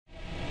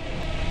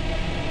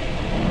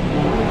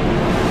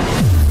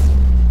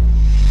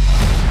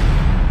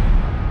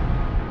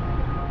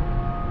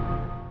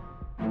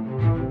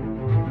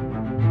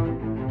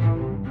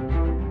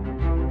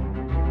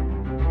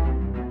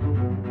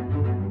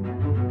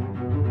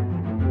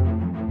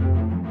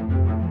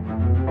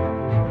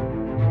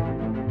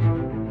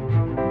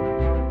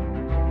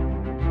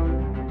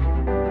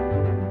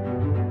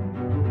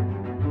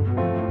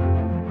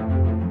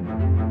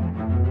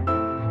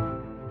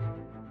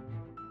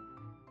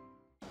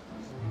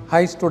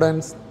Hi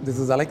students, this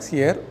is Alex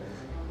here.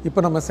 இப்போ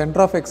நம்ம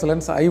centre of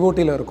excellence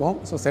ஐஓடியில் இருக்கோம்.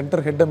 ஸோ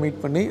சென்டர் ஹெட்டை மீட்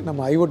பண்ணி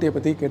நம்ம ஐஓடியை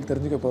பற்றி கேட்டு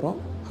தெரிஞ்சுக்க போகிறோம்.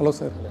 Hello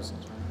sir.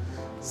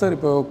 சார்,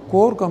 இப்போ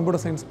கோர்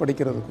கம்ப்யூட்டர் சயின்ஸ்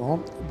படிக்கிறதுக்கும்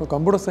இப்போ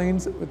computer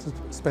science with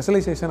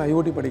specialisation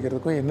IoT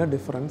படிக்கிறதுக்கும் என்ன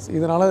டிஃப்ரென்ஸ்,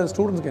 இதனால்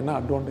ஸ்டூடெண்ட்ஸ்க்கு என்ன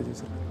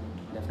அட்வான்டேஜஸ் இருக்குது?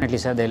 Definitely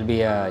sir, there will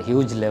be a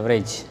huge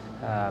leverage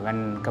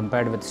when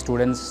compared with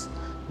students,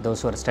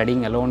 those who are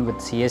studying alone with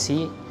CSE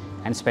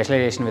and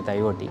specialization with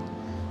IOT.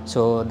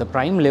 So the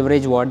prime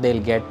leverage what they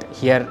will get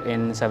here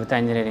in Saveetha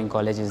Engineering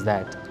College is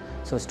that,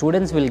 so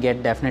students will get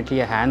definitely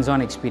a hands-on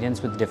experience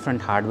with different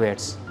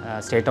hardwares,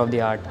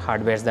 state-of-the-art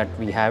hardwares that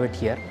we have it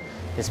here,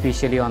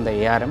 especially on the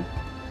ARM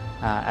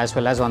as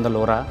well as on the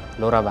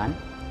LoRaWAN.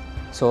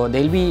 So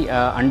they will be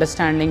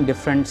understanding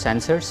different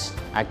sensors,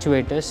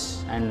 actuators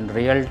and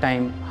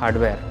real-time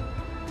hardware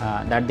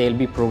that they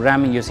will be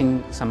programming using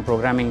some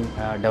programming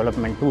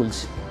development tools,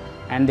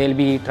 and they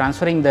will be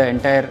transferring the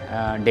entire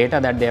data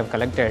that they have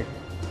collected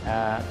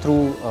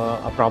through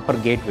a proper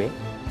gateway.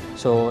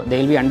 So they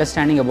will be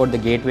understanding about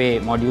the gateway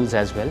modules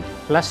as well,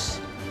 plus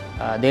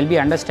they will be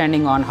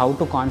understanding on how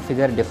to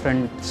configure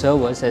different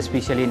servers,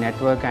 especially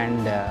network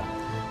and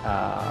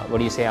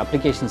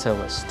application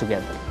servers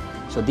together.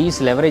 So these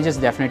leverages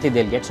definitely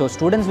they'll get. So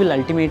students will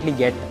ultimately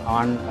get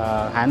on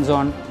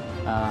hands-on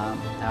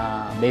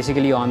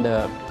basically on the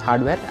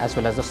hardware as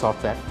well as the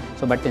software.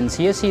 So but in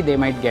CSE they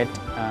might get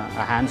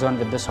a hands-on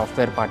with the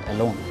software part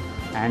alone.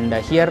 And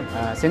here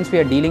since we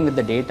are dealing with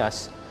the data,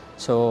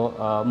 so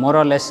more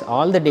or less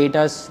all the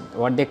data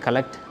what they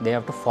collect, they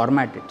have to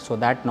format it. So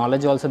that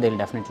knowledge also they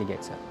will definitely get,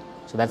 sir.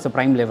 So that's the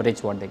prime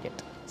leverage what they get.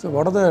 So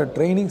what are the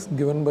trainings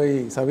given by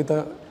Saveetha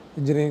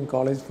Engineering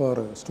College for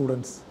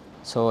students?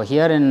 So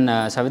here in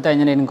Saveetha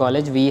Engineering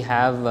College we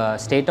have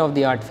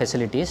state-of-the-art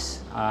facilities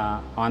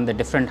on the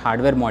different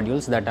hardware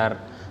modules that are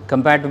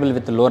compatible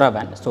with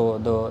LoRaWAN, so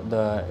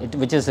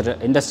which is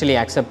industrially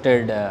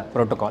accepted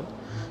protocol.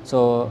 So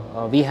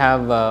we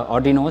have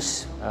Arduinos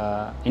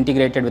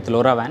integrated with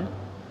LoRaWAN,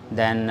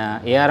 then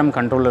ARM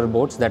controller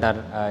boards that are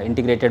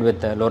integrated with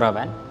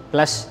LoRaWAN,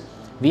 plus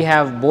we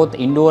have both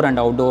indoor and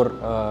outdoor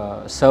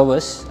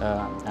servers,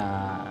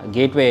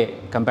 gateway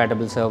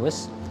compatible servers.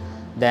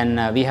 Then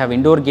we have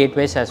indoor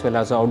gateways as well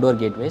as outdoor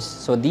gateways.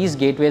 So these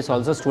gateways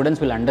also students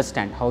will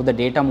understand how the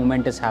data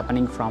movement is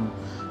happening from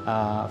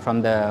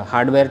the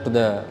hardware to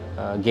the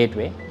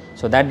gateway.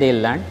 So that they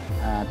will learn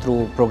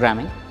through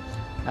programming.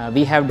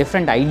 We have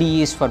different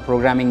IDEs for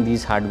programming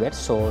these hardwares.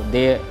 So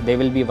they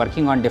will be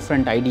working on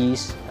different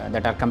IDEs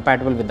that are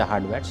compatible with the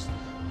hardwares.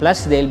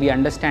 Plus they will be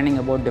understanding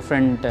about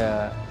different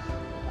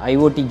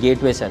IoT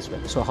gateways as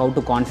well. So how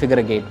to configure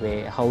a gateway,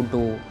 how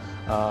to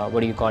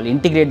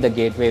integrate the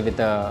gateway with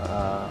the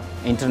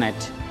internet,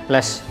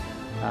 plus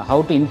how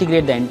to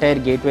integrate the entire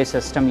gateway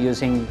system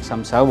using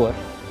some server.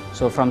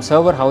 So from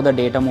server how the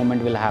data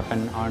movement will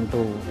happen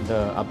onto the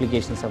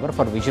application server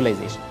for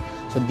visualization.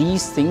 So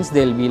these things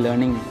they will be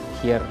learning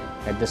here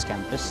at this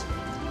campus.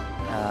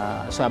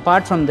 So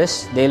apart from this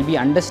they will be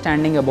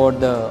understanding about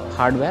the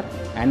hardware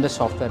and the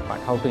software part,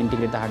 how to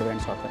integrate the hardware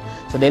and software.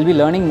 So they will be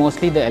learning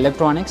mostly the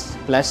electronics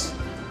plus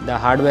the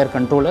hardware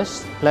controllers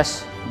plus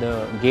the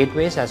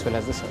gateways as well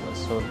as the servers.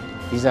 So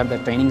these are the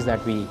trainings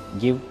that we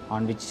give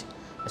on which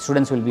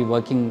students will be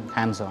working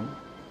hands-on.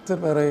 Sir,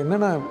 வேறு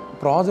என்னென்ன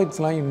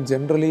ப்ராஜெக்ட்ஸ்லாம் இன்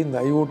generally இந்த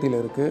ஐஓடியில்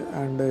இருக்குது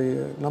and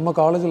நம்ம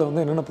காலேஜில்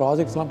வந்து என்னென்ன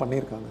ப்ராஜெக்ட்ஸ்லாம்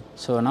பண்ணியிருக்காங்க?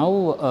 So now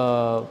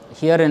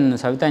here in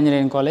Saveetha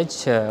Engineering College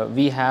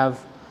we have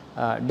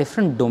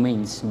different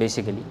domains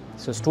basically.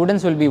 So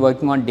students will be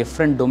working on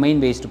different domain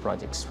based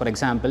projects. For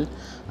example,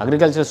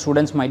 agricultural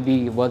students might be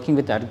working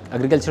with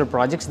agricultural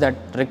projects that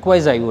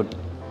requires IoT.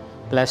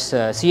 Plus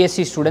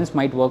CSE students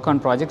might work on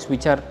projects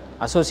which are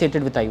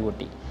associated with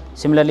IoT.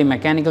 Similarly,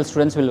 mechanical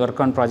students will work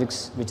on projects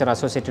which are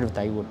associated with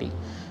IoT.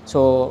 So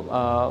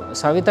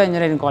Saveetha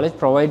Engineering College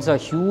provides a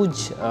huge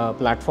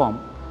platform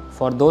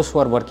for those who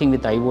are working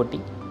with IoT.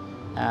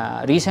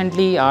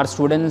 Recently our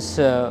students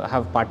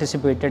have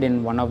participated in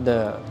one of the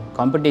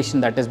competition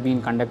that has been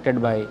conducted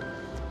by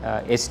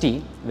ST,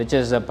 which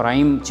is a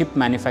prime chip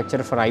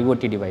manufacturer for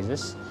IoT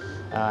devices.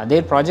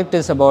 Their project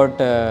is about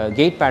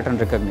gate pattern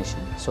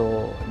recognition. So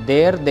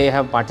there they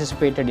have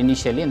participated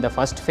initially. In the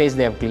first phase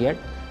they have cleared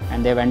and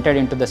they have entered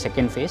into the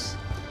second phase,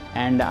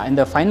 and in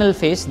the final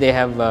phase they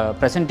have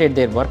presented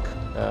their work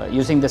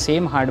using the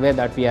same hardware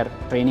that we are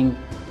training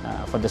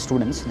for the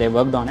students. They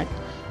worked on it,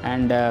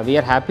 and we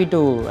are happy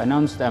to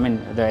announce, I mean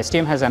the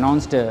STM has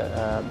announced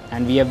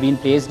and we have been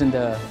placed in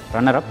the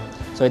runner-up.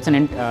 So it's a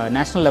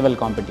national level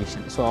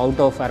competition. So out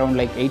of around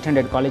like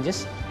 800 colleges,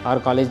 our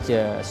college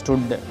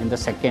stood in the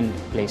second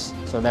place.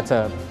 So that's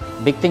a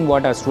big thing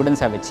what our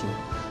students have achieved.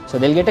 So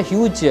they'll get a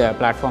huge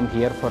platform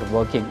here for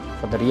working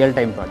for the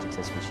real-time projects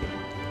especially.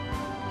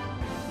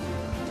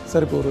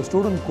 Sir, இப்போ ஒரு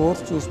student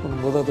course choose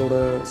பண்ணும்போது அதோட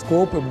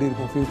scope எப்படி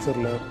இருக்கும்,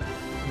 ஃப்யூச்சரில்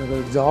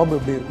இந்த job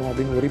எப்படி இருக்கும்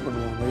அப்படின்னு ஒரி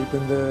பண்ணுவாங்க. இப்போ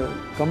இந்த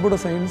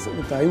computer science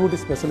with IoT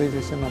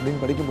specialisation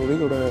அப்படின்னு படிக்கும்போது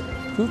இதோட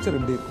ஃப்யூச்சர்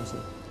எப்படி இருக்கும்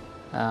sir?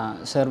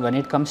 Sir, when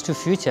it comes to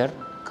future,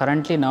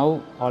 currently now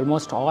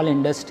almost all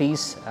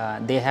industries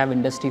they have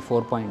industry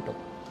 4.2.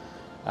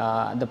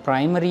 The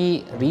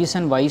primary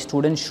reason why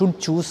students should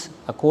choose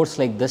a course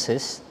like this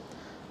is,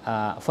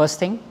 first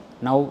thing,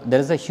 now there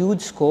is a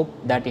huge scope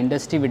that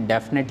industry will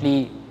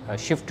definitely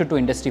shift to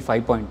industry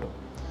 5.0,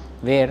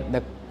 where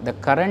the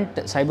current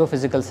cyber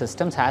physical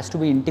systems has to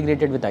be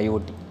integrated with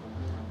IoT.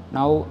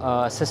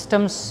 Now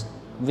systems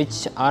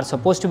which are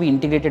supposed to be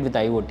integrated with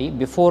IoT,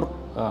 before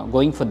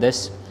going for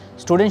this,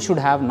 students should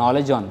have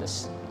knowledge on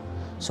this.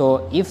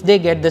 So if they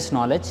get this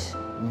knowledge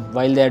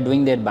while they are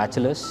doing their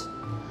bachelor's,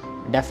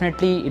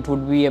 definitely it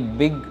would be a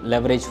big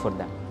leverage for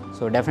them.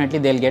 So definitely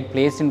they will get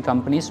placed in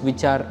companies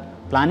which are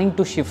planning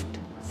to shift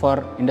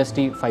for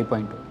industry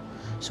 5.0.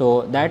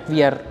 So that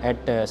we are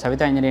at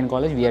Saveetha Engineering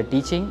College, we are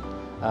teaching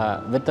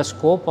with the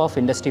scope of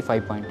industry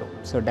 5.0.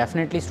 So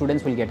definitely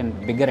students will get a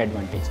bigger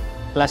advantage.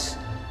 Plus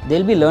they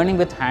will be learning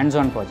with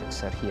hands-on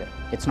projects here.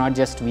 It's not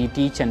just we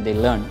teach and they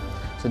learn.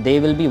 So they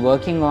will be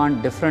working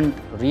on different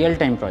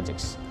real-time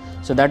projects.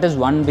 So that is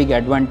one big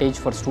advantage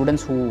for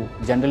students who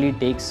generally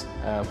takes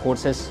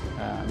courses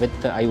with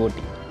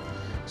IoT.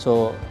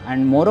 So,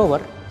 and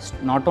moreover,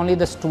 not only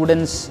the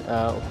students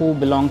who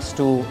belongs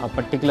to a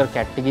particular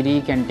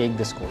category can take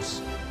this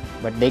course,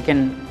 but they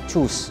can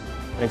choose.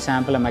 For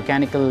example, a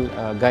mechanical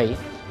guy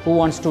who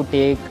wants to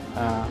take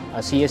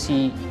a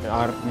CSE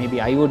or maybe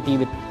IoT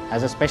with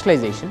as a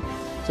specialization,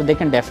 so they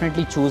can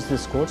definitely choose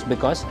this course,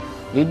 because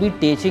we will be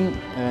teaching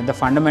the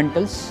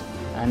fundamentals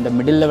and the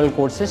middle level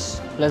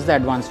courses plus the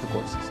advanced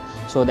courses.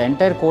 So the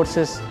entire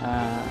course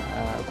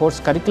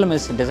curriculum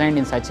is designed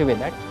in such a way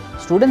that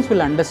students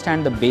will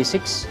understand the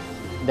basics,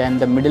 then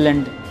the middle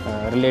and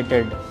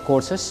related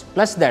courses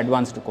plus the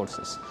advanced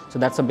courses. So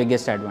that's the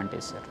biggest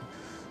advantage, sir.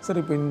 Sir,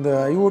 இப்போ இந்த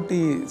IoT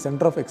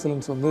Center of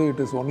Excellence வந்து it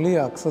is only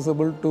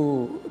accessible to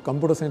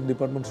computer science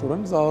department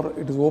students, or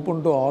it is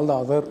open to all the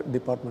other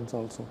departments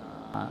also?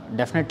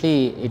 Definitely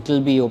it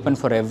will be open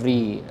for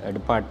every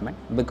department,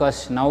 because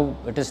now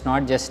it is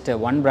not just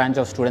one branch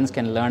of students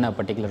can learn a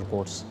particular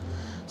course.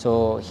 So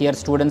here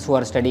students who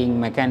are studying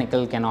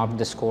mechanical can opt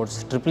this course,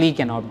 EEE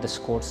can opt this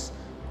course,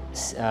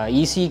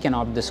 EC can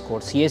opt this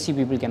course, CSE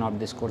people can opt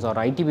this course, or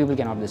IT people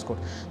can opt this course.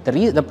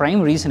 The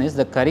prime reason is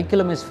the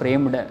curriculum is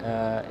framed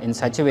in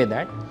such a way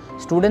that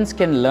students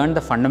can learn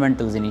the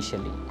fundamentals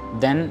initially,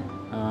 then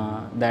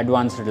the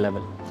advanced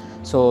level.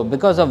 So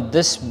because of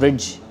this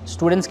bridge,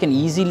 students can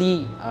easily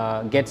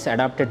get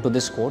adapted to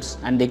this course,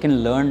 and they can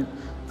learn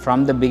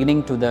from the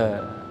beginning to the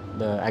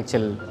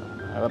actual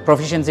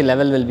proficiency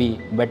level will be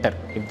better.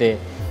 If they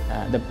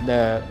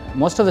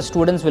most of the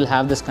students will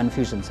have this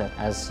confusion, sir,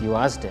 as you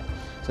asked.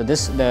 So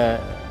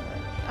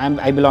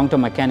I belong to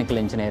mechanical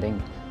engineering.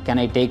 Can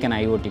I take an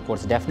IoT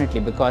course?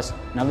 Definitely, because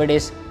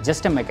nowadays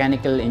just a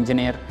mechanical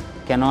engineer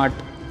cannot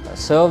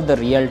serve the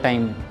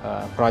real-time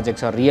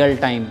projects or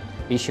real-time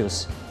issues.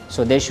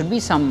 So there should be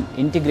some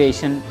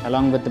integration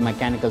along with the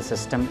mechanical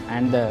system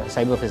and the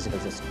cyber physical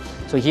system.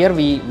 So here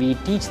we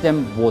teach them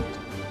both.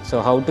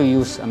 So how to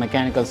use a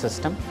mechanical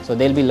system. So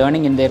they'll be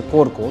learning in their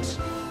core course,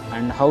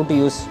 and how to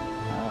use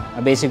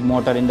a basic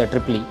motor in the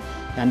EEE,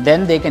 and then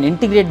they can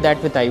integrate that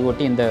with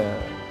IoT in the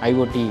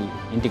IoT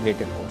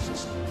integrated courses.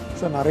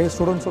 So நிறைய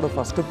ஸ்டூடெண்ட்ஸோட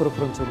first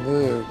preference வந்து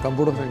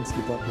computer science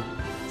department.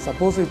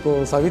 Suppose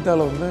இப்போது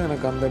சவிதாவில் வந்து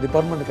எனக்கு அந்த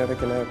department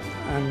கிடைக்கல,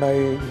 and I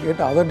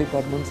get other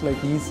departments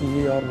like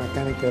ECE R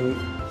mechanical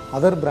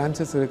other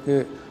branches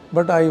இருக்குது,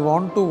 but I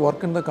want to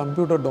work in the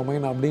computer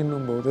domain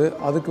அப்படின்னும் போது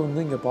அதுக்கு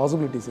வந்து இங்கே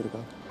பாசிபிலிட்டிஸ்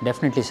இருக்கா?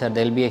 Definitely, sir.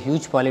 There will be a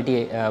huge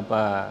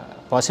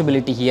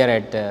possibility here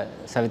at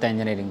Saveetha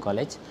Engineering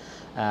College.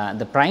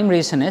 The prime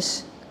reason is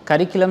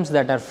curriculums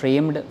that are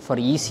framed for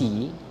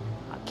ECE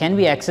can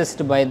be accessed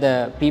by the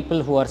people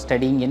who are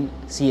studying in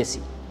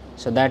CSE.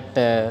 So that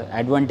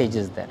advantage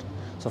is there.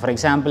 So for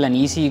example, an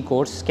ECE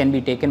course can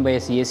be taken by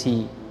a CSE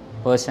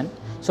person,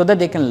 so that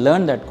they can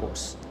learn that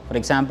course. For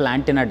example,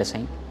 antenna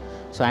design.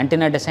 So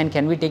antenna design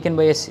can be taken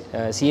by a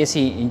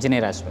CSE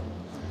engineer as well.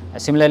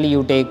 Similarly,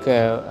 you take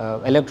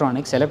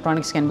electronics.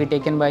 Electronics can be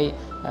taken by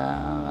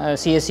a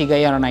CSE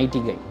guy or an IT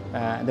guy.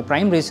 The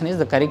prime reason is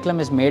the curriculum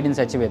is made in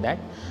such a way that,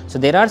 so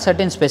there are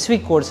certain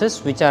specific courses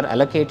which are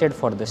allocated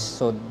for this.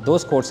 So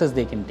those courses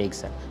they can take,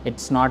 sir.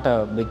 It's not a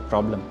big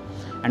problem.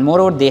 And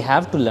moreover, they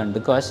have to learn,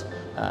 because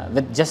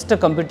with just a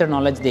computer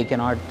knowledge they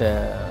cannot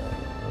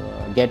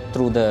get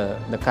through the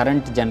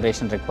current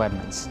generation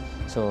requirements.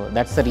 So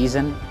that's the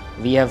reason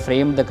we have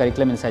framed the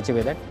curriculum in such a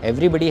way that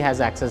everybody has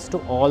access to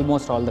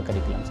almost all the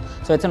curriculums.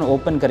 So it's an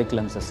open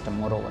curriculum system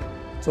moreover.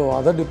 So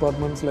other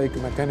departments like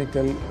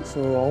mechanical, so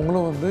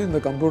அவங்களும் வந்து இந்த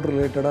computer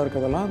ரிலேட்டடாக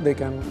இருக்கிறதெல்லாம் they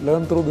can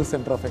learn through this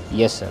center of excellence?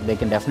 Yes, sir, they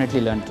can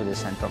definitely learn through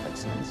this center of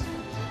excellence.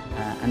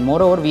 And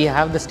moreover, we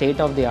have the state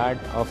of the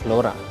art of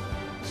LoRa,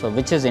 so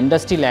which is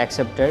industrially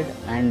accepted,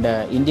 and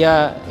India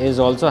is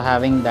also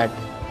having that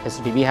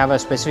facility. We have a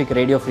specific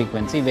radio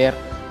frequency where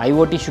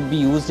IoT should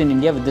be used in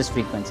India with this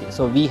frequency.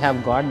 So we have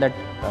got that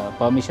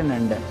permission,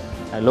 and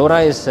LoRa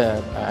is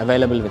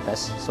available with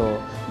us. So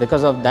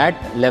because of that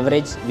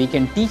leverage, we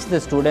can teach the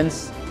students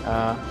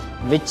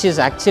which is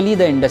actually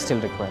the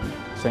industrial requirement.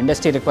 So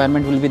industry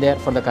requirement will be there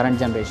for the current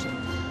generation.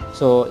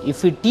 So,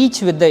 if we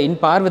teach with the in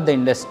par with the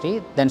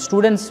industry, then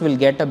students will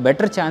get a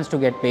better chance to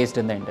get placed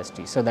in the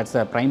industry. So, that is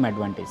the prime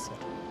advantage, sir.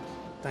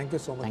 Thank you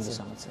so much. Thank you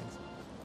sir. so much, sir.